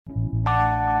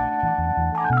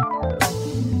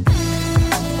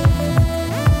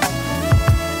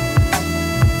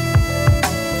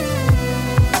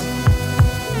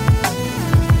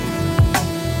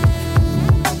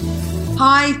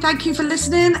thank you for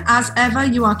listening. As ever,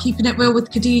 you are keeping it real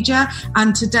with Khadija,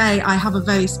 and today I have a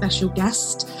very special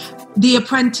guest, the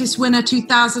Apprentice winner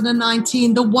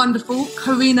 2019, the wonderful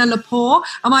Carina Lepore.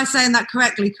 Am I saying that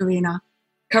correctly, Carina?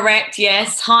 Correct,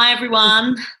 yes. Hi,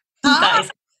 everyone.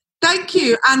 Thank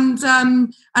you. And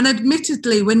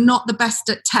admittedly, we're not the best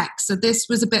at tech, so this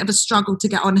was a bit of a struggle to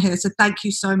get on here. So thank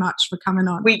you so much for coming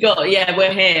on. We're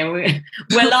here.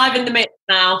 We're live in the midst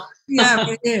now. Yeah,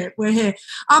 we're here.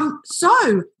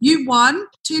 So you won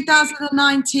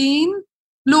 2019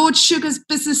 Lord Sugar's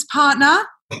business partner.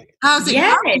 How's it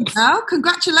going, girl?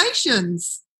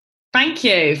 Congratulations. Thank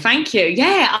you.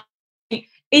 Yeah,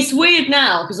 it's weird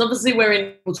now because obviously we're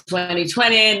in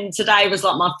 2020 and today was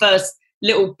like my first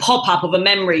little pop-up of a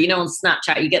memory. You know, on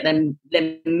Snapchat you get them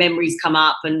memories come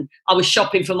up, and I was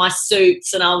shopping for my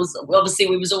suits, and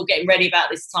we was all getting ready about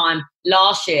this time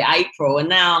last year, April, and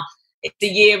now it's a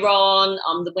year on.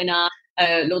 I'm the winner.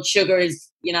 Lord Sugar is,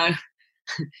 you know,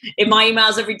 in my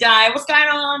emails every day. What's going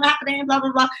on? Happening? Blah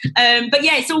blah blah. But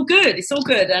yeah, it's all good,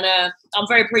 and I'm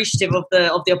very appreciative of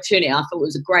the opportunity. I thought it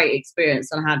was a great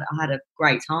experience, and I had a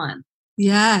great time.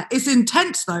 Yeah, it's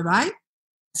intense though, right?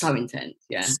 So intense,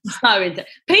 yeah. So intense.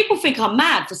 People think I'm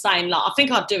mad for saying, like, I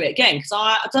think I'd do it again because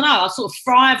I don't know, I sort of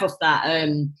thrive off that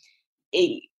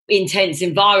intense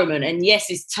environment. And yes,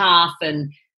 it's tough,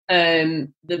 and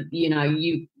you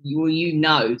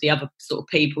know the other sort of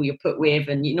people you're put with,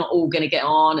 and you're not all going to get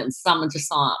on. And some are just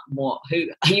like, what? Who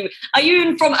are you? Are you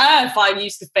even from Earth? I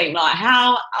used to think, like,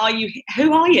 how are you?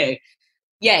 Who are you?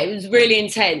 Yeah, it was really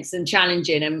intense and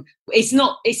challenging, and it's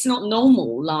not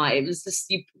normal. Like, it was just,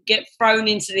 you get thrown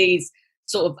into these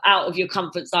sort of out of your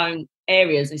comfort zone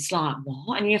areas. It's like,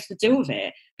 what? And you have to deal with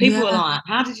it. People are like,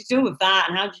 how did you deal with that?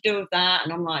 And how did you deal with that?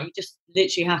 And I'm like, you just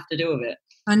literally have to deal with it.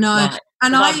 I know.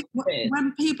 Like,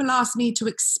 when people ask me to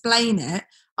explain it,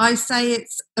 I say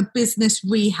it's a business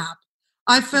rehab.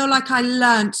 I feel like I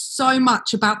learned so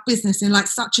much about business in like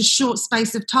such a short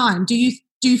space of time. Do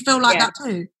you feel like that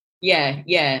too?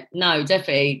 Yeah. No,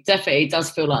 definitely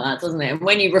does feel like that, doesn't it? And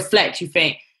when you reflect, you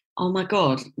think, oh my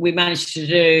God, we managed to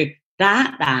do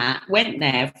that, went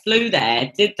there, flew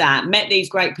there, did that, met these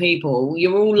great people.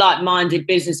 You're all like-minded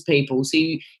business people. So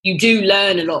you do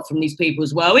learn a lot from these people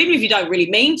as well, even if you don't really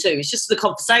mean to. It's just the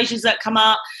conversations that come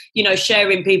up, you know,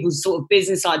 sharing people's sort of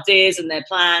business ideas and their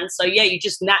plans. So yeah, you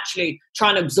just naturally try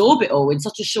and absorb it all in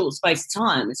such a short space of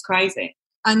time. It's crazy.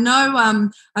 I know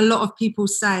a lot of people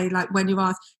say, like, when you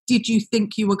ask, did you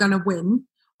think you were going to win?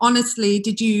 Honestly,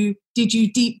 did you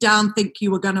deep down think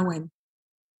you were going to win?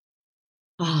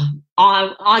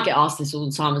 I get asked this all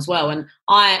the time as well, and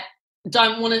I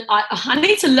don't want to. I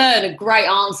need to learn a great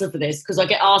answer for this because I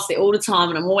get asked it all the time,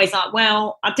 and I'm always like,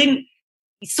 well, I didn't.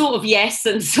 Sort of yes,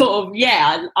 and sort of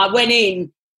yeah. I went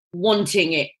in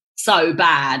wanting it so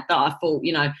bad that I thought,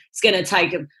 you know, it's going to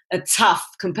take a tough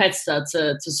competitor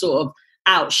to sort of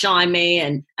outshine me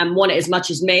and want it as much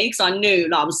as me, because I knew,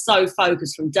 like, I was so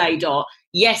focused from day dot.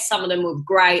 Yes, some of them were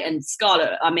great, and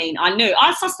Scarlett, I mean, I knew,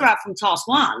 I sussed her out from task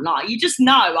one. Like, you just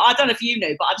know, I don't know if you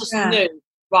knew, but I just knew,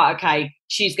 right, okay,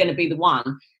 she's going to be the one.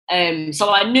 So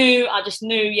I just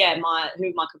knew,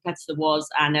 who my competitor was,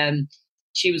 and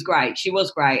she was great,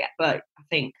 but I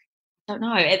think, I don't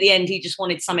know, at the end he just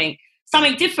wanted something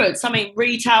different, something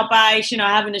retail based, you know,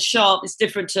 having a shop. It's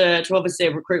different to obviously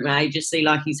a recruitment agency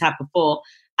like he's had before.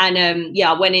 And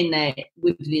I went in there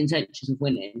with the intentions of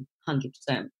winning,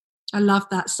 100%. I love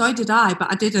that. So did I, but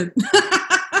I didn't.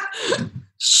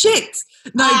 Shit.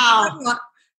 No. Wow.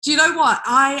 Do you know what?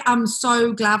 I am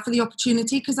so glad for the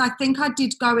opportunity, because I think I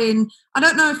did go in. I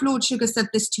don't know if Lord Sugar said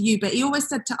this to you, but he always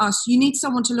said to us, you need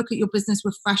someone to look at your business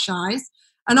with fresh eyes.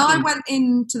 And I went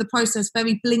into the process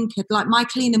very blinkered. Like, my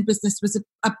cleaning business was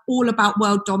all about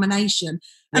world domination.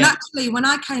 And actually, when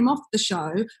I came off the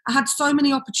show, I had so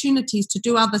many opportunities to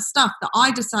do other stuff that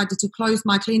I decided to close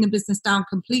my cleaning business down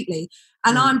completely.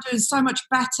 And I'm doing so much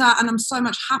better, and I'm so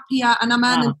much happier, and I'm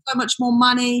earning so much more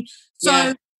money.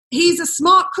 So he's a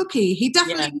smart cookie. He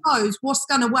definitely knows what's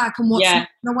going to work and what's not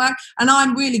going to work. And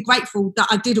I'm really grateful that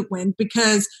I didn't win,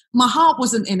 because my heart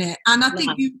wasn't in it. And I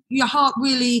think your heart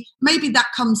really, maybe that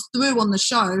comes through on the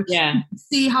show. Yeah. You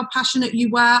see how passionate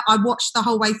you were. I watched the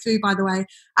whole way through, by the way.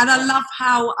 And I love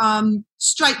how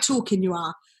straight talking you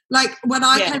are. Like, when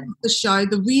I came off the show,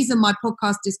 the reason my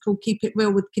podcast is called Keep It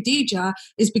Real with Khadija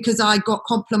is because I got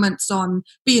compliments on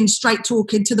being straight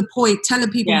talking, to the point, telling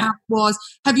people how it was.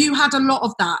 Have you had a lot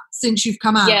of that since you've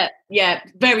come out? Yeah,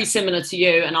 very similar to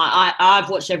you. And I've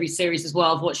watched every series as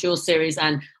well. I've watched your series,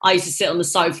 and I used to sit on the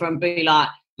sofa and be like,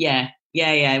 yeah,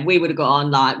 we would have got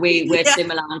on. Like, we're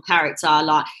similar in character.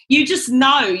 Like, you just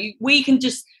know, we can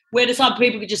just we're the type of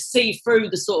people who just see through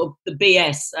the sort of the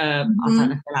BS. I don't know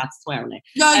if I'm allowed to swear on it.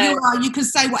 No, you are. You can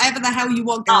say whatever the hell you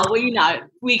want, girl. Oh, well, you know,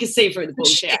 we can see through the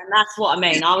bullshit. And that's what I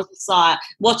mean. I was just like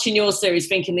watching your series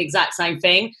thinking the exact same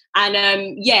thing. And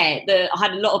I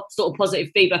had a lot of sort of positive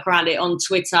feedback around it on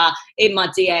Twitter, in my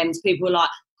DMs. People were like,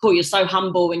 cool, you're so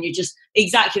humble, and you're just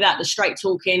exactly that, the straight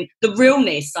talking, the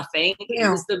realness. I think it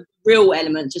was the real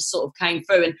element just sort of came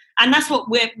through, and that's what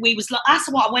we was like. That's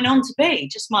what I went on to be,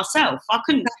 just myself. I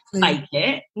couldn't fake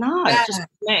it. No, just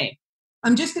me.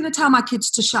 I'm just going to tell my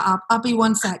kids to shut up. I'll be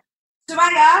 1 sec.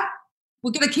 Soraya, we're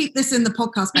going to keep this in the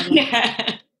podcast.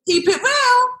 Yeah. Keep it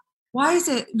real. Why is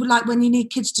it like when you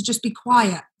need kids to just be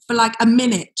quiet for like a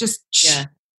minute? Just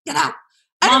get out.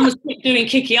 Mum was doing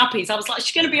kicky uppies. I was like,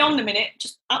 she's going to be on in a minute.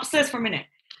 Just upstairs for a minute.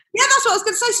 Yeah, that's what I was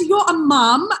going to say. So you're a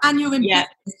mum and you're in business.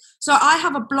 So I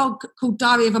have a blog called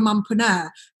Diary of a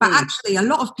Mumpreneur, but actually a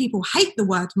lot of people hate the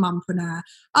word mumpreneur.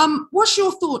 What's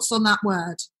your thoughts on that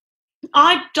word?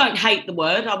 I don't hate the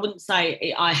word. I wouldn't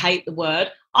say I hate the word.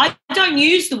 I don't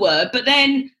use the word, but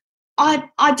then I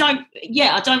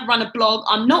don't run a blog.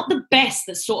 I'm not the best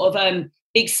at sort of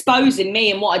exposing me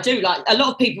and what I do. Like a lot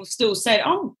of people still said,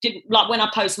 like when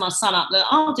I post my son up,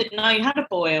 like, didn't know you had a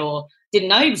boy, or didn't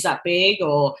know he was that big,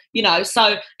 or, you know,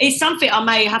 so it's something I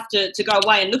may have to go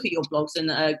away and look at your blogs and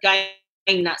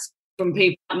gain that from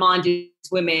people-minded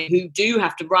women who do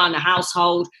have to run a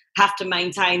household, have to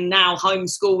maintain now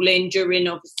homeschooling during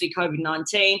obviously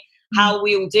COVID-19. How are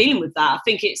we all dealing with that? I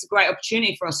think it's a great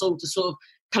opportunity for us all to sort of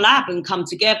collab and come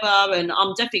together, and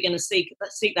I'm definitely going to seek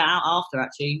that out after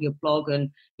actually your blog. And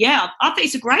I think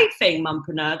it's a great thing,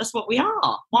 mumpreneur. That's what we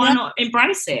are. Why not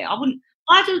embrace it? I wouldn't.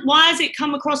 Why has it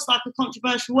come across like a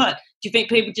controversial word? Do you think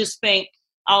people just think,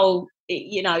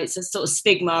 it's a sort of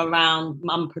stigma around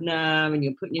mumpreneur and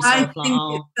you're putting yourself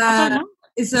I don't know.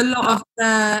 It's a lot of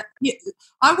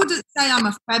I wouldn't say I'm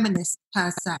a feminist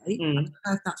per se. I don't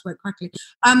know if that's word correctly.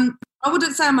 I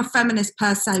wouldn't say I'm a feminist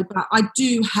per se, but I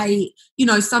do hate,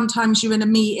 sometimes you're in a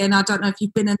meeting, I don't know if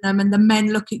you've been in them, and the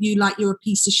men look at you like you're a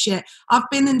piece of shit. I've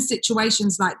been in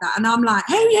situations like that, and I'm like,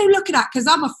 who are you looking at? Because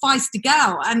I'm a feisty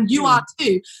girl, and you are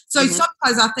too. So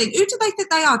sometimes I think, who do they think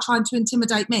they are trying to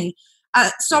intimidate me?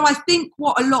 So I think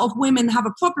what a lot of women have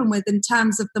a problem with in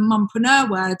terms of the mumpreneur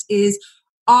word is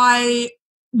I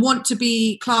want to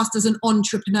be classed as an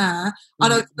entrepreneur. I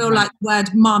don't feel like the word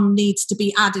mum needs to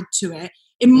be added to it.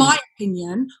 In my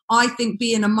opinion, I think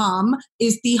being a mum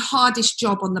is the hardest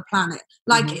job on the planet.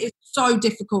 Like, it's so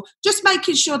difficult. Just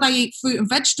making sure they eat fruit and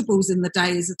vegetables in the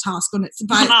day is a task on its own.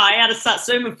 I had a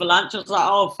satsuma for lunch. I was like,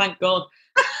 oh, thank God.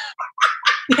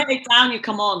 Get it down, you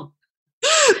come on.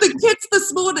 The kids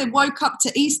this morning woke up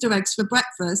to Easter eggs for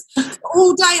breakfast.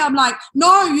 All day I'm like,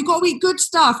 no, you got to eat good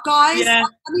stuff, guys. Yeah.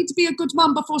 I need to be a good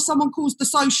mum before someone calls the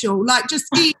social. Like, just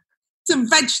eat some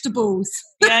vegetables.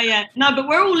 Yeah. No, but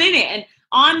we're all in it. And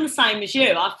I'm the same as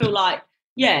you. I feel like,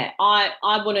 I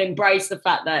want to embrace the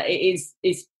fact that it's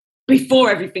before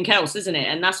everything else, isn't it?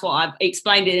 And that's what I've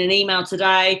explained in an email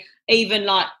today. Even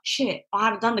like, I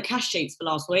haven't done the cash sheets for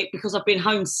last week because I've been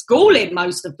homeschooling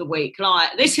most of the week.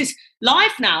 Like, this is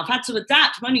life now. I've had to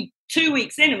adapt. I'm only 2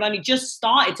 weeks in. I've only just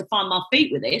started to find my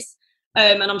feet with this.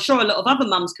 And I'm sure a lot of other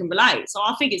mums can relate. So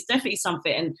I think it's definitely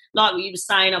something. And like what you were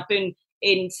saying, I've been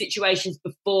in situations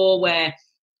before where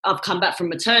I've come back from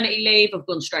maternity leave. I've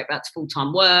gone straight back to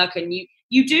full-time work. And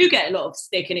you do get a lot of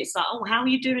stick, and it's like, how are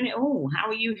you doing it all?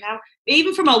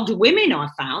 Even from older women, I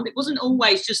found it wasn't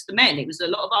always just the men. It was a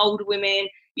lot of older women,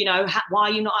 why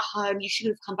are you not at home? You should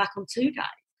have come back on 2 days.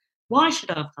 Why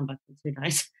should I have come back on 2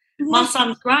 days? My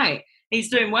son's great. He's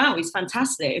doing well. He's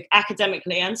fantastic,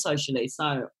 academically and socially.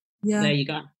 So there you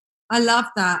go. I love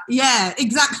that. Yeah,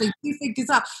 exactly. 2 figures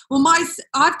up. Well,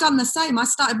 I've done the same. I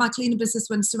started my cleaning business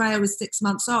when Soraya was 6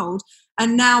 months old.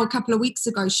 And now a couple of weeks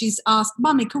ago, she's asked,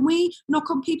 Mummy, can we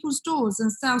knock on people's doors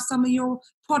and sell some of your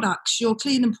products, your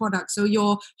cleaning products, or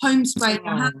your home spray and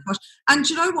your hand wash? And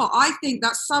you know what? I think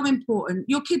that's so important.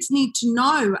 Your kids need to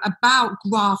know about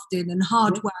grafting and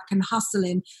hard work and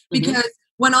hustling, because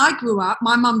when I grew up,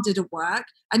 my mum didn't work.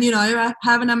 And, her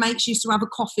and her mates used to have a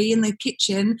coffee in the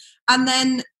kitchen. And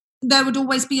then there would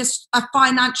always be a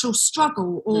financial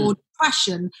struggle or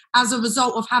depression as a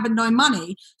result of having no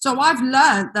money. So I've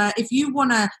learned that if you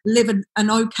want to live an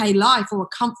okay life or a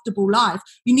comfortable life,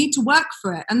 you need to work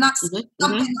for it. And that's something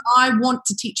that I want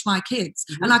to teach my kids.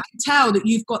 And I can tell that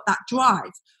you've got that drive.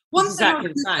 One thing I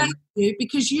want to say to you,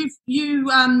 because you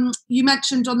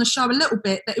mentioned on the show a little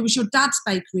bit that it was your dad's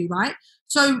bakery, right?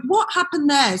 So what happened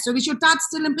there? So is your dad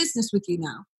still in business with you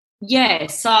now? Yeah,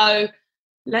 so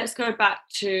let's go back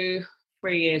to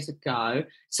 3 years ago.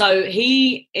 So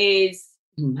he is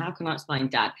how can I explain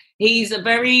Dad? He's a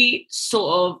very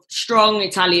sort of strong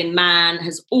Italian man,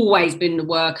 has always been the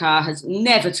worker, has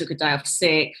never took a day off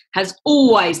sick, has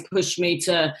always pushed me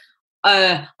to,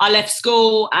 I left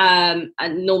school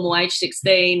at normal age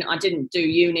 16. I didn't do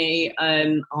uni.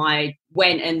 I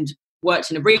went and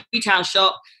worked in a retail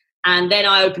shop, and then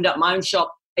I opened up my own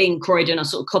shop in Croydon. I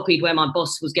sort of copied where my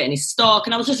boss was getting his stock,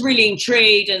 and I was just really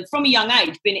intrigued, and from a young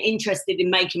age been interested in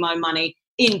making my own money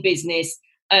in business.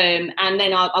 And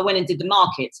then I went and did the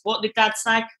markets. What did Dad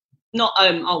say? Not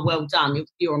oh, well done,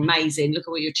 you're amazing, look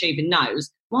at what you're achieving. No, it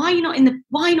was, why are you not in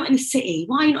the city?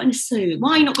 Why are you not in a suit?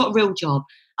 Why are you not got a real job?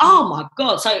 Oh my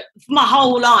God. So for my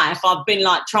whole life I've been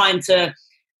like trying to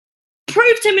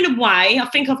prove to him in a way, I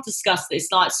think I've discussed this,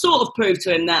 like sort of prove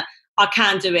to him that I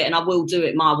can do it and I will do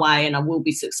it my way and I will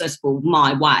be successful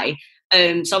my way.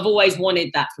 So I've always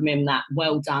wanted that from him, that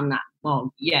well done, that,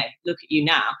 well, yeah, look at you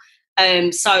now.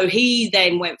 So he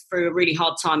then went through a really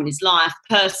hard time in his life.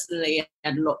 Personally,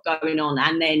 had a lot going on.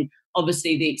 And then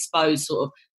obviously the exposed sort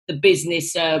of the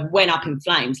business went up in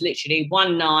flames, literally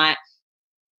one night,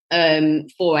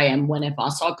 4 a.m, whenever.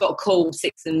 So I got a call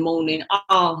 6 in the morning.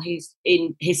 Oh, he's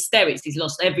in hysterics. He's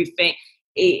lost everything.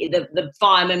 The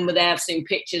firemen were there. I've seen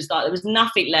pictures. Like there was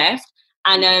nothing left.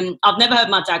 And I've never heard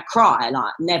my dad cry.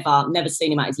 Like never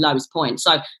seen him at his lowest point.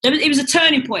 So it was a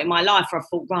turning point in my life where I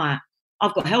thought, right,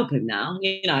 I've got to help him now.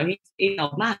 You know, he's an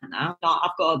old man now.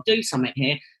 I've got to do something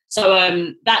here. So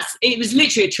it was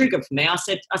literally a trigger for me. I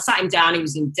sat him down. He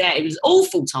was in debt. It was an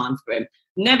awful time for him.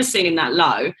 Never seen him that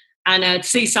low. And to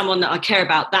see someone that I care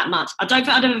about that much, I don't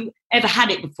think I'd ever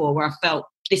had it before where I felt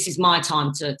this is my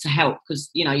time to help, because,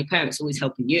 you know, your parents are always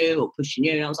helping you or pushing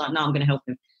you. And I was like, no, I'm going to help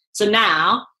him. So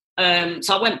now,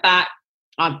 so I went back,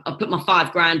 I put my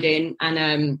 $5,000 in,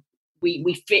 and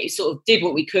we sort of did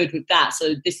what we could with that.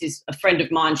 So this is a friend of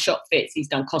mine, Shop Fits. He's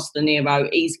done Costa Nero.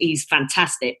 He's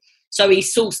fantastic. So he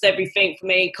sourced everything for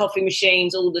me, coffee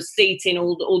machines, all the seating,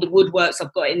 all the woodworks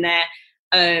I've got in there.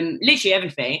 Literally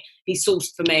everything he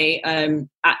sourced for me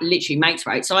at literally mates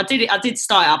rate. So I did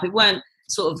start up. It weren't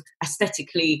sort of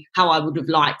aesthetically how I would have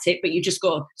liked it, but you just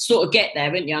got to sort of get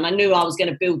there, didn't you? And I knew I was going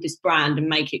to build this brand and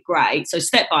make it great. So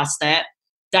step by step,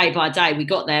 day by day, we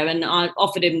got there, and I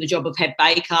offered him the job of head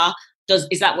baker.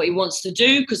 Is that what he wants to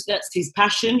do? Because that's his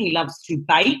passion. He loves to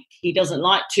bake. He doesn't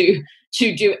like to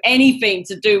do anything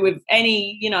to do with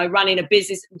any, you know, running a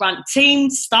business, run team,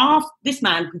 staff. This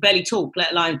man can barely talk,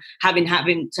 let alone having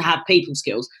to have people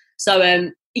skills. So,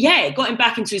 got him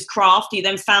back into his craft. He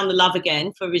then found the love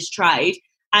again for his trade.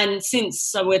 And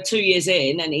so we're 2 years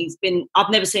in, and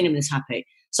I've never seen him this happy.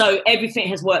 So everything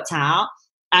has worked out.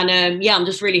 And I'm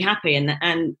just really happy.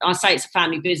 And I say it's a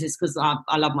family business because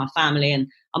I love my family, and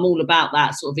I'm all about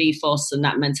that sort of ethos and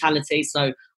that mentality.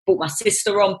 So brought my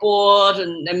sister on board,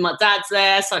 and then my dad's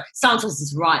there. So sometimes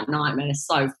it's a right nightmare. It's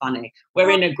so funny. We're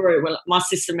in a group. My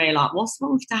sister and me are like, what's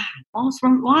wrong with Dad? What's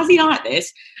wrong? Why is he like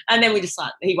this? And then we just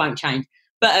like, he won't change.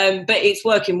 But it's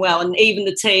working well, and even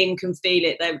the team can feel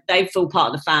it. They feel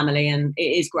part of the family, and it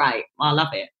is great. I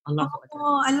love it. I love it.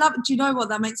 Oh, I love it. Do you know what?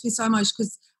 That makes me so much,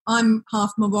 because I'm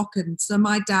half Moroccan, so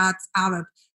my dad's Arab.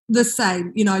 The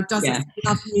same, you know, doesn't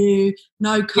love you,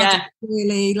 no cuddle,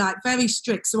 really, like very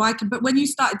strict. So but when you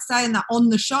started saying that on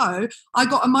the show, I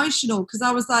got emotional, because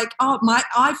I was like,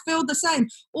 I feel the same.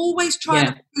 Always trying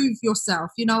to prove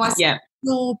yourself. You know, I studied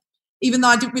law, even though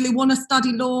I didn't really want to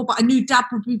study law, but I knew Dad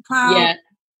would be proud. Yeah.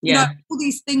 You know, all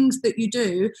these things that you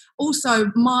do.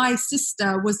 Also, my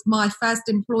sister was my first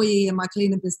employee in my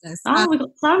cleaner business. Oh, we've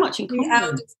got so much in common. The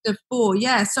eldest of 4,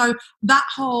 So that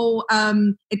whole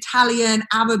Italian,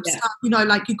 Arab stuff, you know,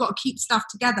 like you've got to keep stuff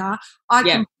together. I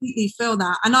completely feel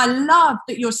that. And I love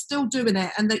that you're still doing it,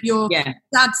 and that your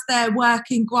dad's there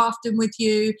working, grafting with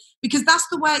you, because that's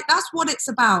what it's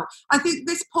about. I think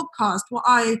this podcast, what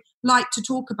I like to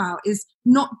talk about, is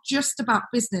not just about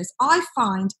business. I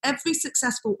find every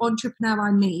successful entrepreneur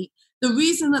I meet, the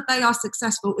reason that they are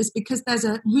successful is because there's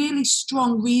a really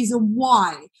strong reason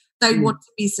why they want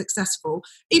to be successful.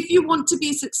 If you want to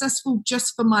be successful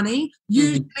just for money,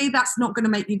 usually that's not going to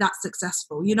make you that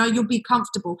successful. You know, you'll be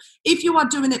comfortable. If you are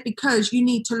doing it because you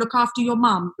need to look after your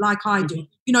mum, like I do,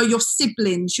 you know, your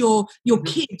siblings, your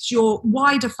kids, your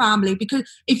wider family, because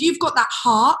if you've got that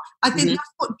heart, I think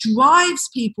that's what drives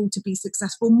people to be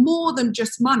successful more than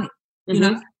just money. You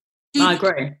know, I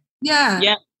agree. Yeah.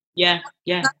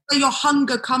 That's where your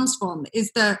hunger comes from,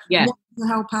 is the want to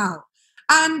help out.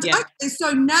 And okay,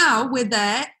 so now we're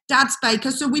there, Dad's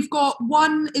Baker. So we've got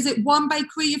one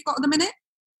bakery you've got at the minute?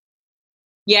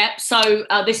 Yeah, so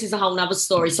this is a whole nother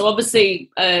story. So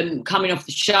obviously, coming off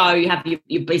the show, you have your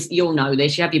you'll know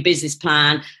this, you have your business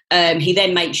plan. He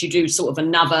then makes you do sort of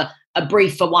another a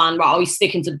brief for one, right, are we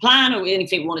sticking to the plan or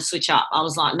anything we want to switch up? I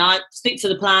was like, no, stick to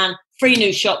the plan. 3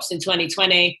 new shops in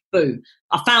 2020, boom.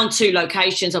 I found 2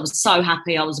 locations. I was so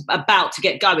happy. I was about to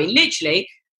get going. Literally,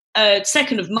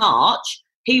 2nd of March,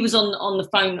 he was on the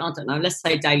phone, I don't know, let's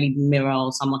say Daily Mirror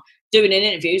or someone, doing an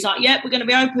interview. He's like, yeah, we're going to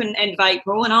be open end of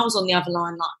April. And I was on the other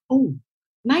line like, oh,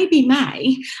 maybe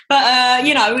May. But,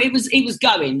 it was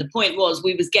going. The point was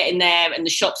we was getting there and the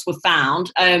shops were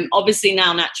found. Obviously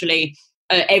now, naturally,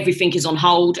 everything is on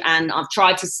hold, and I've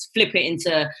tried to flip it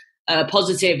into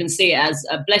positive and see it as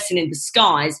a blessing in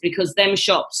disguise, because them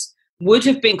shops would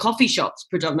have been coffee shops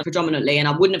predominantly, and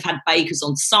I wouldn't have had bakers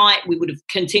on site. We would have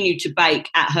continued to bake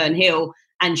at Herne Hill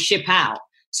and ship out.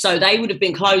 So they would have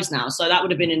been closed now. So that would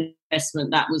have been an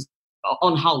investment that was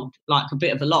on hold, like a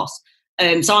bit of a loss.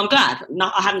 So I'm glad.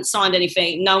 I haven't signed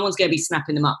anything. No one's going to be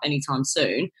snapping them up anytime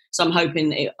soon. So I'm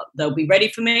hoping they'll be ready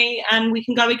for me and we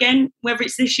can go again, whether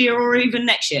it's this year or even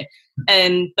next year.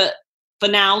 But for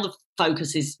now, the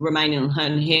focus is remaining on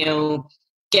Herne Hill,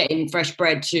 getting fresh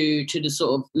bread to the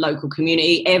sort of local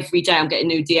community. Every day I'm getting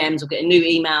new DMs, I'm getting new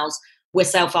emails. We're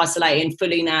self-isolating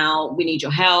fully now. We need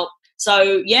your help.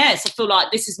 So, yes, I feel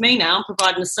like this is me now. I'm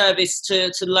providing a service to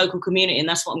the local community, and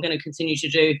that's what I'm going to continue to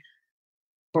do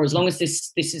for as long as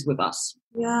this is with us.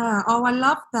 Yeah. Oh, I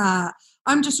love that.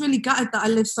 I'm just really gutted that I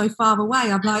live so far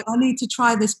away. I'm like, I need to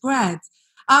try this bread.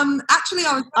 Actually,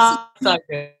 I was... so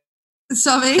good.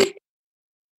 Sorry?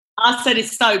 I said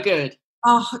it's so good.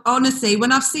 Oh, honestly,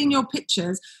 when I've seen your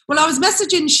pictures... Well, I was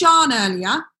messaging Sian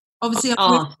earlier. Obviously,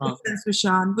 I'm really friends with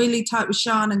Sian, really tight with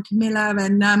Sian and Camilla.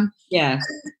 And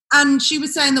and she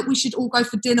was saying that we should all go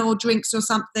for dinner or drinks or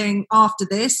something after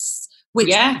this, which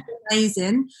is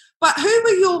amazing. But who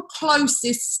were your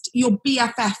closest, your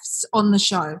BFFs on the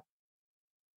show?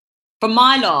 From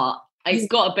my lot, it's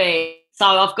got to be... So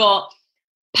I've got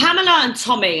Pamela and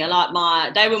Tommy are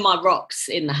like they were my rocks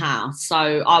in the house. So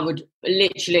I would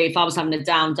literally, if I was having a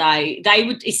down day,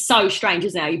 it's so strange,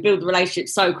 isn't it? You build the relationship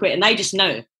so quick, and they just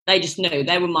knew.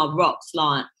 They were my rocks,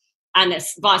 like, and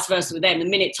it's vice versa with them. The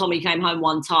minute Tommy came home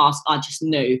one task, I just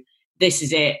knew this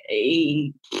is it.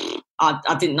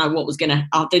 I didn't know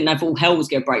I didn't know if all hell was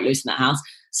going to break loose in that house.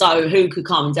 So who could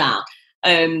calm down?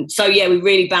 So yeah, we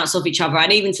really bounced off each other.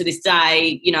 And even to this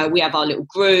day, we have our little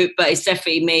group, but it's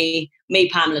definitely me,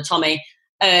 Pamela, Tommy.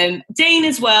 Dean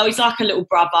as well, he's like a little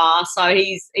brother. So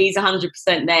he's 100%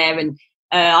 there. And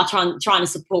I trying to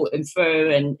support him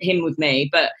through and him with me.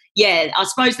 But yeah, I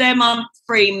suppose they're my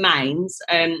 3 mains.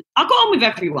 I got on with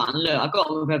everyone. Look, I got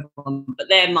on with everyone, but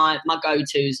they're my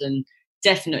go-tos, and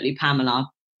definitely Pamela.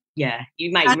 Yeah,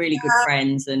 you make really good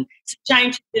friends, and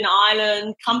change in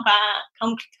Ireland. Come back,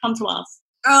 come to us.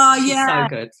 Oh She's yeah,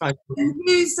 so good. So good.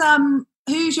 And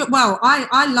who's your? Well,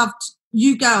 I loved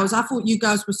you girls. I thought you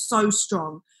girls were so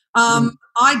strong.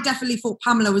 I definitely thought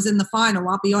Pamela was in the final.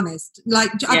 I'll be honest. I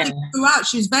think throughout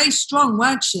she was very strong,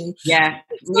 weren't she? Yeah.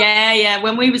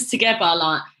 When we was together,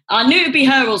 like, I knew it'd be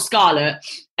her or Scarlett.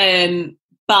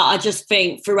 But I just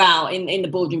think throughout in the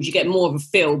boardrooms you get more of a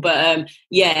feel. But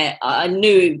I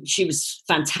knew she was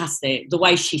fantastic. The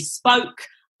way she spoke,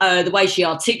 the way she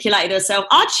articulated herself.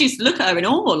 I just used to look at her in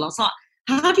awe. I was like,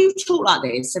 how do you talk like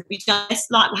this? Have you done this?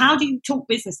 Like, how do you talk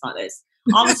business like this?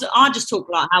 I just talk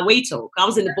like how we talk. I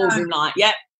was in the boardroom like,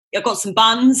 I've got some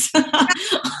buns,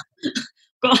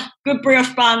 got good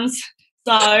brioche buns.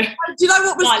 So do you know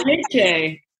what was like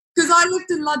literally? Because I lived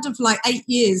in London for like 8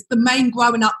 years, the main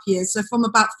growing up years. So from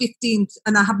about 15,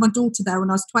 and I had my daughter there when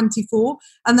I was 24.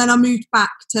 And then I moved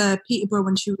back to Peterborough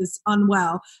when she was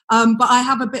unwell. But I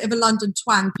have a bit of a London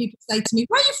twang. People say to me,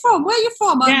 where are you from? Where are you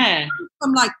from? I'm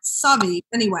from like Surrey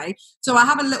anyway. So I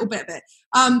have a little bit of it.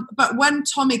 But when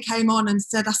Tommy came on and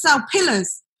said, I sell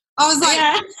pillars, I was like,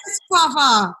 yes,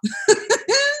 brother.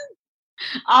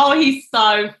 Oh, he's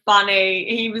so funny.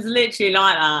 He was literally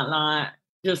like that, like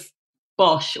just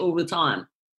bosh all the time.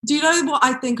 Do you know what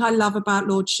I think I love about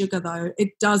Lord Sugar though?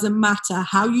 It doesn't matter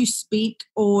how you speak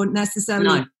or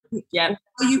necessarily how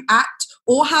you act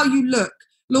or how you look.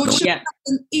 Lord Sugar,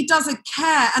 he doesn't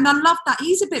care, and I love that.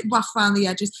 He's a bit rough around the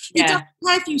edges. He doesn't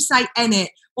care if you say "n" it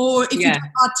or if you don't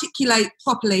articulate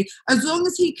properly, as long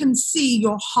as he can see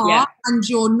your heart and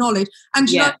your knowledge. And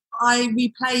you know, I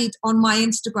replayed on my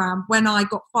Instagram when I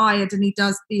got fired, and he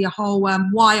does the whole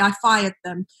why I fired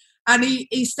them. And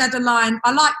he said a line,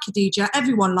 I like Khadija.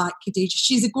 Everyone liked Khadija.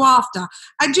 She's a grafter.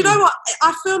 And you know what?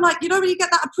 I feel like, you know, when you get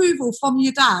that approval from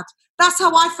your dad, that's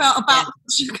how I felt about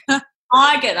Sugar.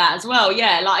 I get that as well,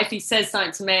 yeah. Like if he says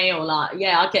something to me or like,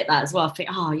 I get that as well. I think,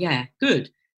 oh, yeah,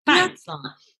 good. Thanks.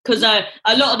 Because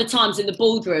a lot of the times in the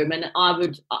boardroom, and I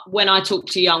would, when I talk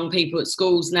to young people at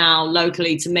schools now,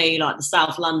 locally to me, like the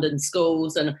South London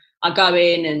schools, and I go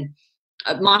in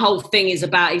and my whole thing is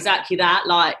about exactly that.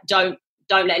 Like, don't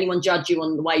let anyone judge you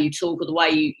on the way you talk or the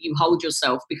way you hold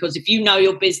yourself, because if you know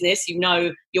your business, you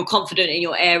know you're confident in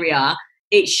your area,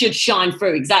 it should shine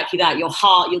through. Exactly that. Your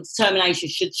heart, your determination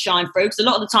should shine through. Because a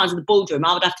lot of the times in the boardroom,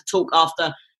 I would have to talk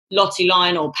after Lottie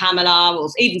Lyon or Pamela, or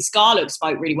even Scarlett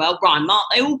spoke really well, Ryan, Mark,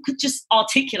 they all could just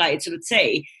articulate it to the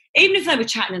T. Even if they were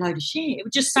chatting a load of shit, it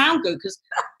would just sound good because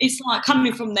it's like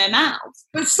coming from their mouths.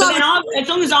 But then as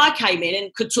long as I came in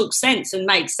and could talk sense and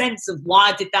make sense of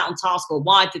why I did that on task or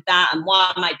why I did that and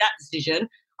why I made that decision,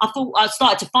 I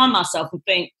started to find myself and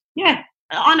think, yeah,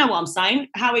 I know what I'm saying.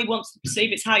 How he wants to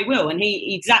perceive it's how he will. And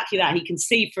he exactly that. He can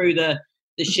see through the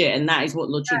shit, and that is what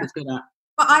Lord Sugar's good at.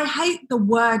 But I hate the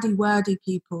wordy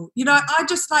people. You know, I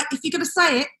just like, if you're going to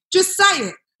say it, just say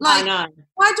it. Like, I know.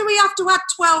 Why do we have to add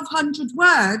 1,200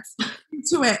 words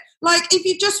into it? Like, if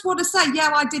you just want to say,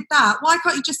 yeah, I did that, why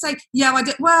can't you just say, yeah, I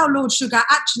did? Well, Lord Sugar,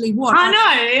 actually what? I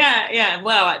know, yeah.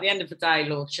 Well, at the end of the day,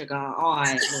 Lord Sugar,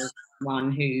 I was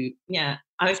one who, yeah,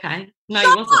 okay. No,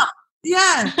 you wasn't.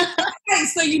 Yeah. Okay,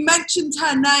 so you mentioned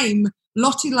her name,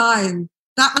 Lottie Lyon.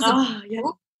 That was yeah.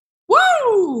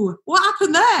 Woo! What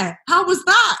happened there? How was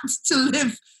that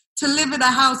to live in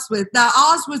a house with? Now,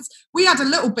 we had a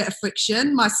little bit of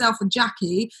friction, myself and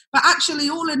Jackie, but actually,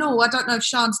 all in all, I don't know if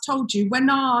Sian's told you, when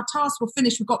our tasks were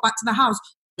finished, we got back to the house,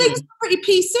 things were pretty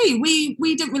PC.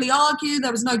 We didn't really argue.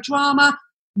 There was no drama.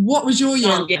 What was your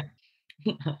year?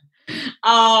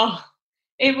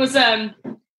 It was,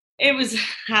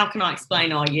 how can I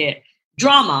explain our year?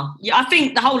 Drama. Yeah, I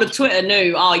think the whole of Twitter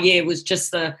knew our year was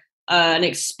just an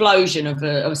explosion of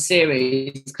a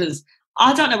series, because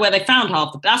I don't know where they found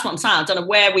that's what I'm saying. I don't know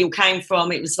where we all came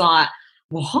from. It was like,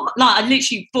 what? Like, I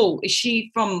literally thought, is she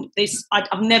from this?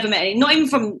 I've never met any, not even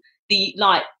from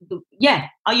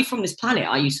are you from this planet?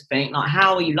 I used to think, like,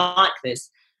 how are you like this?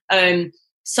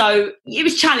 So it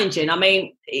was challenging. I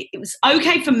mean, it was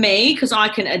okay for me because I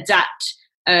can adapt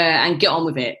and get on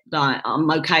with it. Like,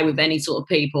 I'm okay with any sort of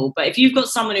people. But if you've got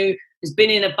someone who has been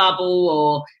in a bubble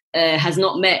or has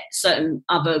not met certain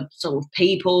other sort of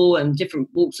people and different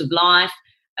walks of life,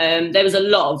 there was a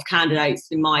lot of candidates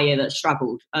in my year that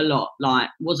struggled a lot. Like,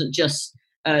 it wasn't just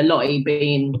Lottie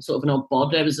being sort of an odd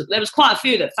bod. There was quite a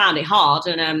few that found it hard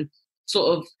and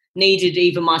sort of needed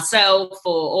either myself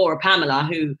or a Pamela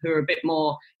who are a bit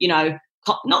more, you know,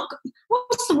 not,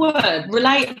 what's the word,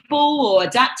 relatable or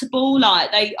adaptable.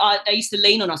 Like, they used to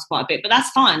lean on us quite a bit, but that's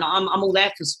fine. I'm all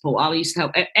there for support. I used to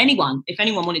help anyone. If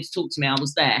anyone wanted to talk to me, I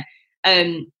was there.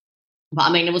 But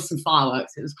I mean, there was some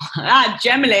fireworks. It was quite,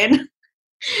 Gemelin,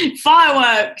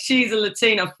 firework. She's a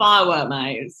Latina firework,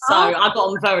 mate. So I got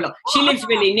on very lot. She lives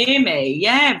really near me.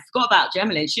 Yeah, forgot about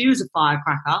Gemelin. She was a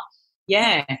firecracker.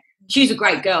 Yeah, she's a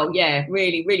great girl. Yeah,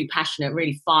 really, really passionate,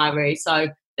 really fiery. So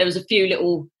there was a few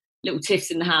little tiffs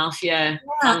in the house. Yeah.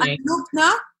 And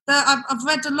Lubna, I've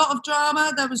read a lot of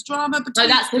drama. There was drama between.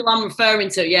 No, that's who I'm referring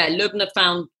to. Yeah, Lubna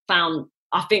found.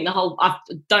 I think I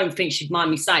don't think she'd mind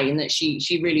me saying that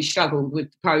she really struggled with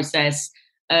the process,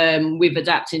 with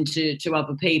adapting to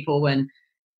other people, and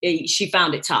she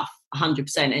found it tough,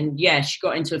 100%. And yeah, she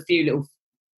got into a few little.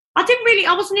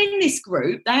 I wasn't in this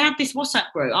group. They had this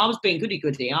WhatsApp group. I was being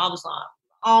goody. I was like,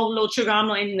 oh, Lord Sugar, I'm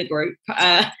not in the group.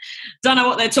 Don't know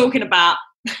what they're talking about.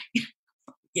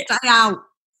 Yeah. Stay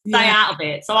out of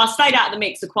it. So I stayed out of the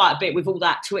mix quite a bit with all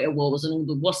that Twitter wars and all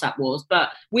the WhatsApp wars, but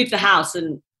with the house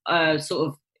and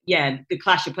the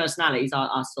clash of personalities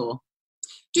I saw.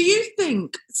 Do you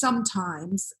think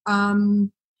sometimes,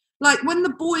 like when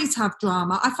the boys have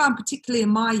drama, I found particularly in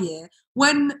my year,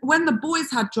 when the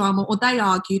boys had drama or they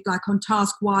argued, like on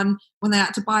task 1, when they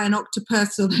had to buy an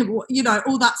octopus or you know,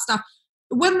 all that stuff,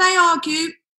 when they argue,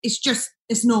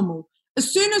 it's normal. As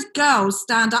soon as girls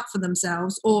stand up for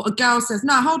themselves or a girl says,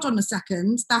 no, hold on a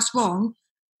second, that's wrong,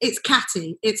 it's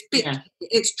catty, it's bitchy,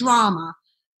 it's drama.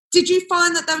 Did you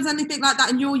find that there was anything like that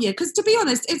in your year? Because to be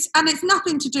honest, it's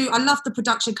nothing to do. I love the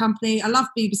production company. I love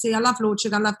BBC. I love Lord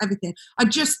Sugar. I love everything. I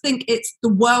just think it's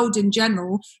the world in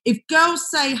general. If girls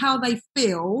say how they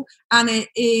feel and it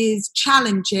is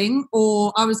challenging,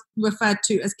 or I was referred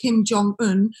to as Kim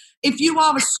Jong-un, if you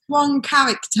are a strong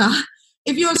character,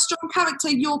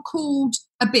 you're called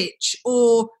a bitch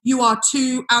or you are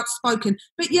too outspoken.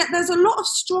 But yet there's a lot of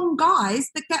strong guys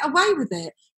that get away with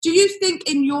it. Do you think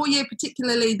in your year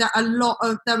particularly that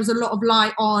there was a lot of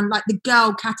light on like the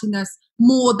girl cattiness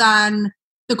more than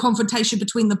the confrontation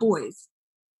between the boys?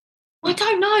 I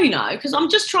don't know, because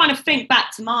I'm just trying to think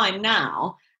back to mine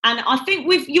now. And I think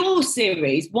with your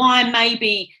series, why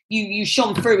maybe you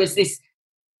shone through as this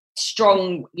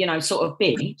strong, sort of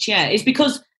bitch, is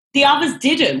because the others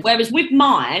didn't. Whereas with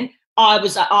mine, I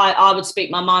would speak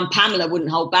my mind. Pamela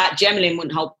wouldn't hold back. Gemilyn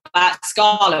wouldn't hold back.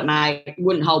 Scarlett May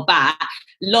wouldn't hold back.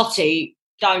 Lottie,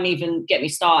 don't even get me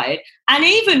started. And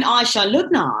even Aisha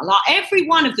Lubna, like every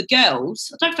one of the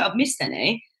girls, I don't think I've missed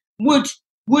any, would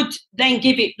then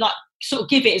give it like sort of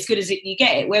give it as good as you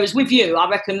get it. Whereas with you, I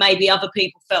reckon maybe other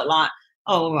people felt like,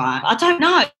 oh, all right. I don't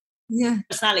know. Yeah.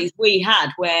 Personalities we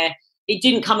had where it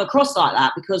didn't come across like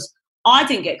that because I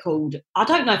didn't get called. I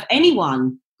don't know if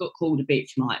anyone got called a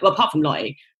bitch, Mike. Well, apart from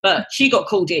Lottie, but she got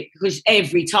called it because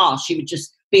every task she would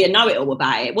just be a know-it-all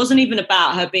about it. It wasn't even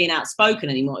about her being outspoken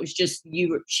anymore. It was just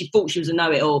she thought she was a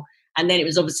know-it-all, and then it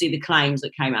was obviously the claims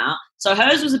that came out. So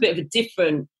hers was a bit of a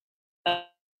different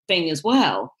thing as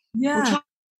well. Yeah.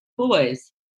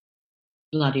 Boys,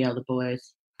 bloody other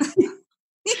boys.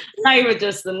 They were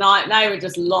just they were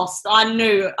just lost. I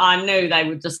knew they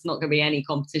were just not going to be any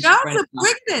competition. Girls are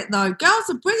bringing it though. Girls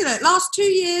are bringing it. Last 2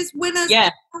 years, winners. Yeah.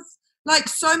 Like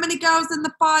so many girls in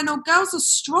the final. Girls are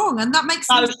strong, and that makes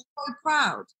me so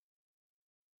proud.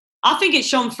 I think it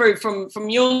shone through from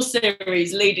your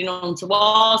series leading on to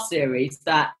our series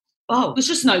that there's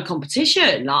just no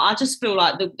competition. Like I just feel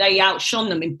like they outshone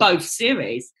them in both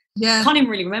series. Yeah. I can't even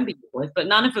really remember yours, but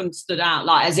none of them stood out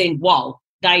like as in whoa.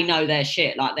 They know their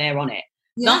shit, like they're on it.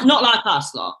 Yeah. Not like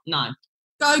us lot, no.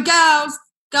 Go girls,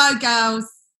 go girls.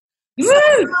 Woo!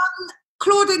 So,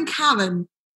 Claude and Karen,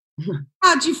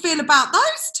 how do you feel about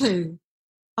those two?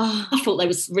 Oh, I thought they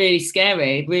was really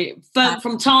scary.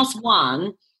 From task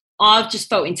one, I just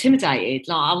felt intimidated.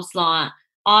 Like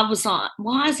I was like,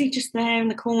 why is he just there in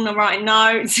the corner writing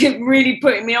notes? It really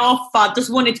putting me off. I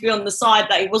just wanted to be on the side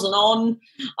that he wasn't on.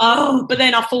 But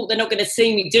then I thought they're not going to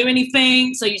see me do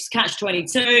anything. So you just catch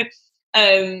 22.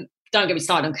 Don't get me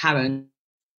started on Karen.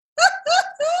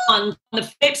 On the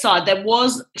flip side,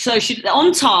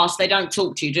 on task, they don't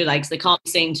talk to you, do they? Because they can't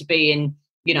seem to be in,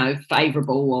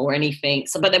 favourable or anything.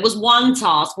 So, but there was one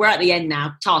task. We're at the end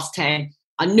now, task 10.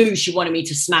 I knew she wanted me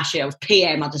to smash it. I was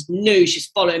PM. I just knew she's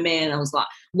following me, and I was like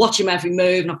watching my every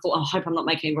move. And I thought, I hope I'm not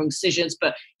making any wrong decisions.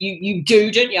 But you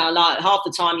do, don't you? Like half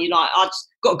the time, I just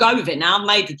got to go with it now. I've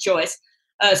made the choice.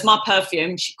 It's my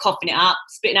perfume. She's coughing it up,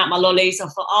 spitting out my lollies. I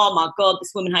thought, oh my God,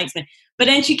 this woman hates me. But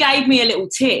then she gave me a little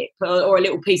tip or a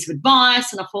little piece of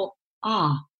advice, and I thought,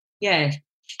 yeah,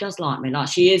 she does like me. Like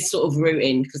she is sort of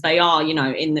rooting because they are,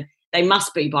 they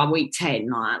must be by week 10.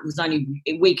 Like it was only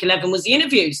week 11 was the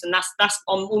interviews, and that's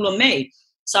all on me.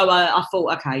 So I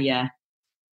thought, okay, yeah,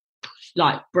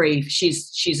 like breathe.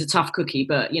 She's a tough cookie,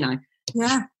 but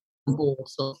yeah, sort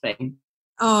of thing.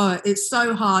 Oh, it's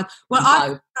so hard.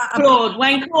 Well,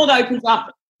 when Claude opens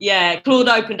up, Claude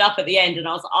opened up at the end, and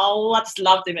I was like, I just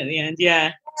loved him at the end.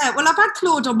 Yeah. Yeah, well, I've had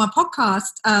Claude on my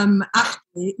podcast.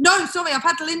 Actually, no, sorry, I've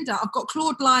had Linda. I've got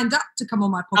Claude lined up to come on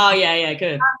my podcast. Oh yeah,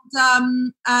 good.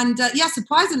 And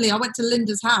surprisingly, I went to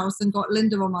Linda's house and got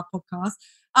Linda on my podcast.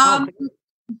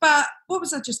 But what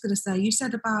was I just going to say? You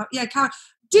said about Karen.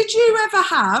 Did you ever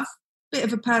have a bit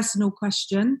of a personal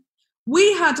question?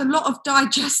 We had a lot of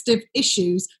digestive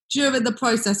issues during the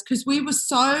process because we were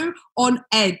so on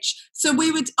edge. So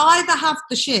we would either have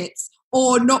the shits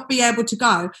or not be able to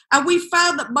go. And we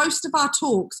found that most of our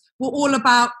talks were all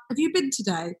about, have you been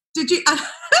today? Did you?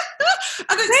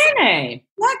 Really?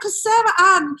 Yeah, because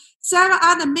Sarah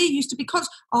Ann and me used to be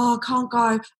I can't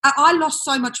go. I lost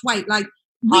so much weight. Like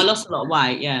I lost a lot of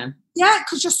weight, yeah. Yeah,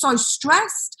 because you're so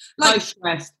stressed. So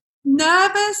stressed.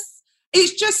 Nervous.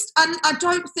 It's just, and I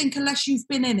don't think unless you've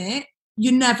been in it,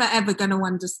 you're never ever going to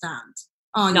understand.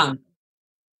 No.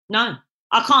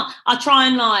 I can't. I try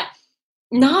and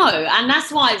no, and that's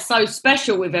why it's so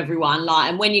special with everyone.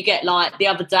 And when you get the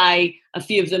other day, a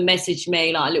few of them messaged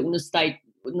me a little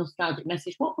nostalgic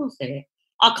message. What was it?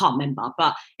 I can't remember,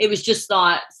 but it was just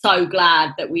so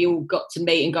glad that we all got to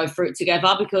meet and go through it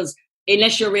together because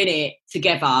unless you're in it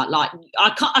together,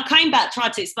 I came back,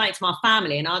 tried to explain it to my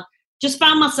family, and I just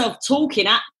found myself talking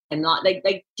at them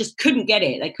they just couldn't get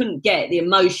it. They couldn't get the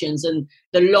emotions and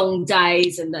the long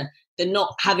days and the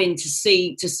not having to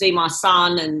see my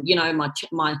son and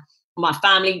my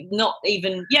family. Not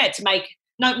even to make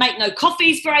no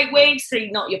coffees for 8 weeks.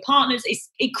 See not your partners. It's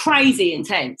crazy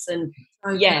intense and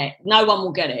no one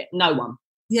will get it. No one.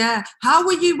 Yeah. How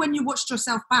were you when you watched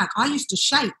yourself back? I used to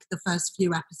shake the first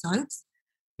few episodes.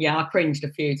 Yeah, I cringed a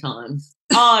few times.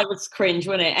 It was cringe,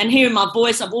 wasn't it? And hearing my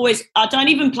voice, I don't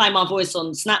even play my voice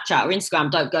on Snapchat or Instagram.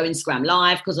 Don't go Instagram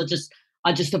live because I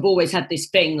just have always had this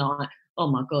thing oh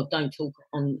my God, don't talk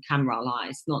on camera,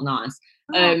 it's not nice.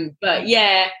 But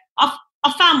yeah, I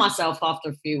found myself after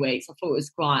a few weeks. I thought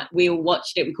it was we all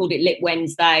watched it. We called it Lit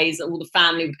Wednesdays. All the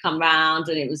family would come round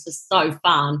and it was just so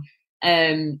fun.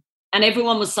 and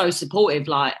everyone was so supportive,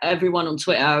 like everyone on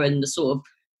Twitter and the sort of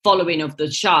following of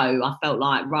the show. I felt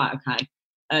like, right, okay,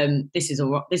 this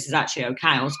is actually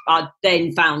okay. I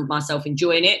then found myself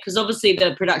enjoying it, because obviously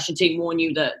the production team warn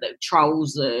you that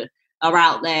trolls are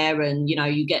out there, and you know,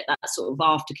 you get that sort of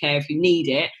aftercare if you need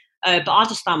it. But I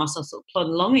just found myself sort of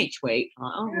plodding along each week,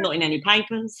 like, not in any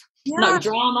papers, no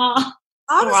drama.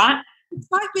 All right. It's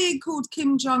like being called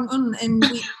Kim Jong-un in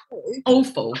week 2.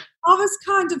 Awful. I was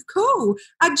kind of cool.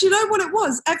 And do you know what it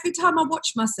was? Every time I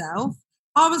watched myself,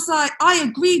 I was like, I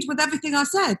agreed with everything I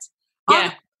said.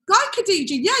 Yeah. Go, Khadija.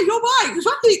 Yeah, you're right.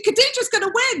 Khadija's going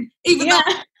to win. Even though...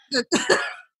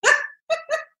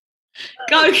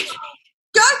 Go,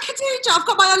 Khadija. I've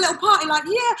got my own little party. Like,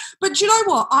 yeah. But do you know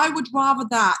what? I would rather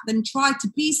that than try to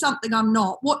be something I'm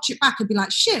not, watch it back and be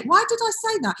like, shit, why did I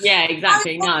say that? Yeah,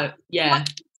 exactly. No, yeah.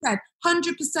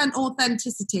 100%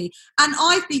 authenticity. And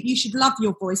I think you should love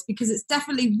your voice, because it's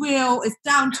definitely real, it's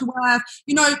down to earth.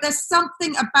 You know, there's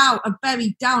something about a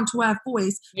very down to earth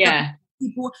voice. Yeah.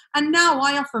 People, and now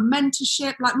I offer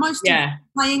mentorship. Like most of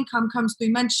my income comes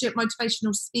through mentorship,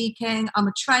 motivational speaking. I'm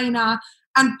a trainer,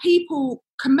 and people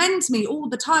commend me all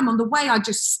the time on the way I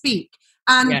just speak.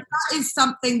 And that is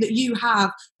something that you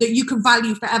have that you can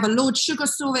value forever. Lord Sugar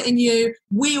saw it in you.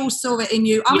 We all saw it in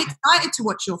you. I'm excited to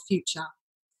watch your future.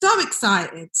 So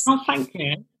excited. Oh, thank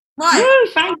you. Right.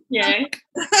 Woo, thank you.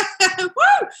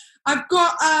 Woo! I've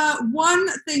got one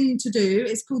thing to do.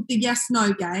 It's called the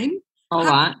yes-no game. All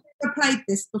right. Have you ever played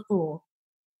this before?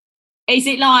 Is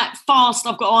it like fast,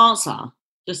 I've got to answer?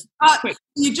 Just quick.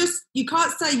 You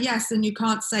can't say yes and you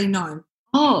can't say no.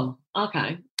 Oh,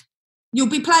 okay. You'll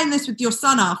be playing this with your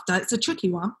son after. It's a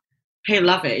tricky one. He'll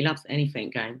love it. He loves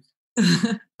anything games.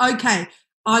 Okay.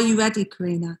 Are you ready,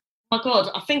 Carina? Oh my God,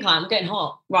 I think I'm getting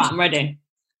hot. Right, I'm ready.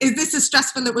 Is this as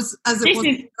stressful as it was? This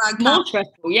is more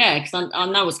stressful, yeah, because I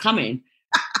know what's coming.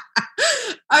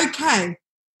 Okay.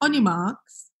 On your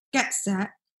marks, get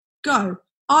set, go.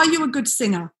 Are you a good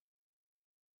singer?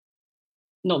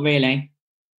 Not really.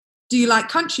 Do you like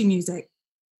country music?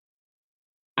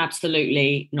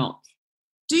 Absolutely not.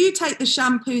 Do you take the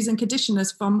shampoos and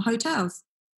conditioners from hotels?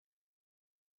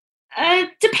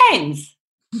 Depends.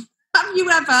 Have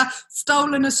you ever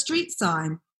stolen a street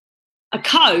sign? A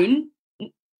cone,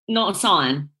 not a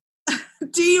sign.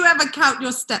 Do you ever count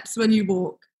your steps when you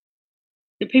walk?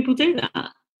 Do people do that?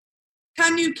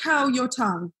 Can you curl your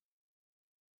tongue?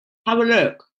 Have a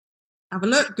look. Have a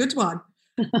look. Good one.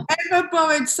 Ever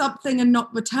borrowed something and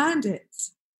not returned it?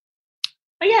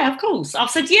 Oh, yeah, of course. I've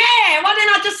said, yeah, why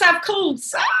didn't I just say of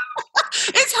course?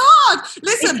 It's hard.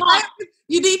 Listen,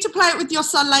 you need to play it with your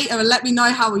son later and let me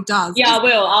know how he does. Yeah, I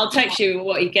will. I'll text you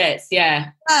what he gets, yeah.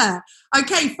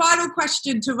 Okay, final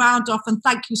question to round off, and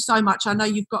thank you so much. I know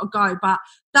you've got to go, but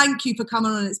thank you for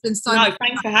coming on. It's been so much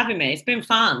thanks for having me. It's been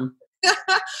fun.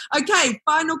 Okay,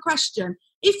 final question.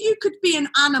 If you could be an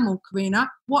animal,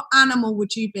 Carina, what animal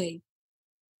would you be?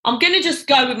 I'm going to just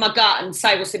go with my gut and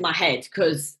say what's in my head,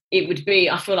 because it would be,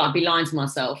 I feel like I'd be lying to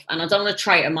myself, and I don't want to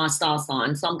traitor my star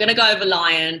sign. So I'm going to go over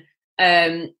lion.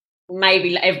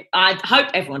 Maybe I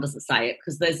hope everyone doesn't say it,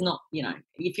 because there's not, you know,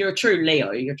 if you're a true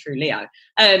Leo, you're a true Leo.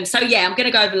 So yeah, I'm going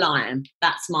to go over lion.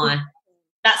 That's my.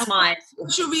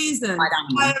 What's your reason?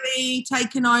 Fiery,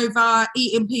 taking over,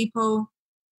 eating people.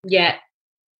 Yeah,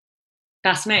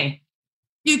 that's me.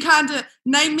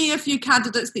 Name me a few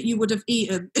candidates that you would have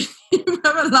eaten if you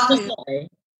were a lion.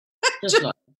 Just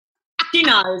like. She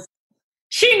knows.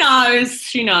 She knows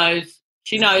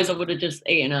I would have just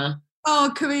eaten her.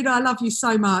 Oh, Carina, I love you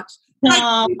so much.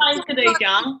 Thanks,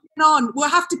 Khadija. We'll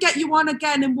have to get you on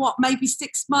again in maybe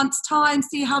 6 months' time,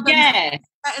 see how they're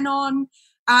getting on,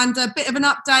 and a bit of an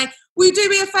update. Will you do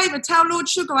me a favour? Tell Lord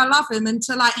Sugar I love him, and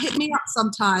to hit me up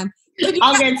sometime.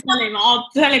 I'm going to tell him. I'll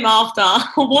tell him after.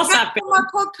 What's happening? On my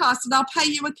podcast, and I'll pay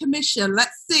you a commission.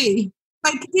 Let's see.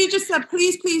 Like you just said,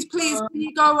 please, can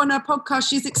you go on her podcast?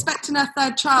 She's expecting her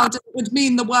 3rd child, and it would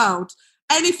mean the world.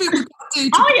 Anything we've got to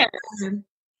do to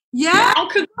Yeah? Oh,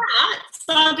 congrats.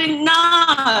 I didn't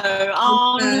know.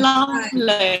 Oh,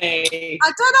 lovely.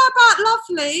 I don't know about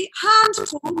lovely.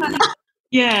 Handful.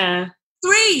 Yeah.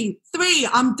 3.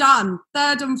 I'm done.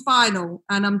 3rd and final,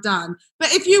 and I'm done.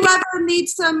 But if you ever need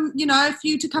some, a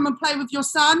few to come and play with your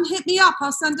son, hit me up.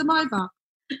 I'll send them over.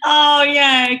 Oh,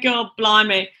 yeah. God,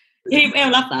 blimey. He'll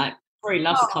love that. He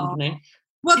loves the company.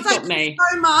 Well, thank you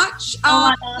so much.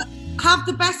 Have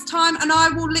the best time, and I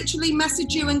will literally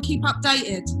message you and keep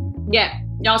updated. Yeah,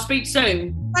 I'll speak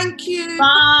soon. Thank you.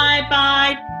 Bye.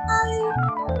 Bye.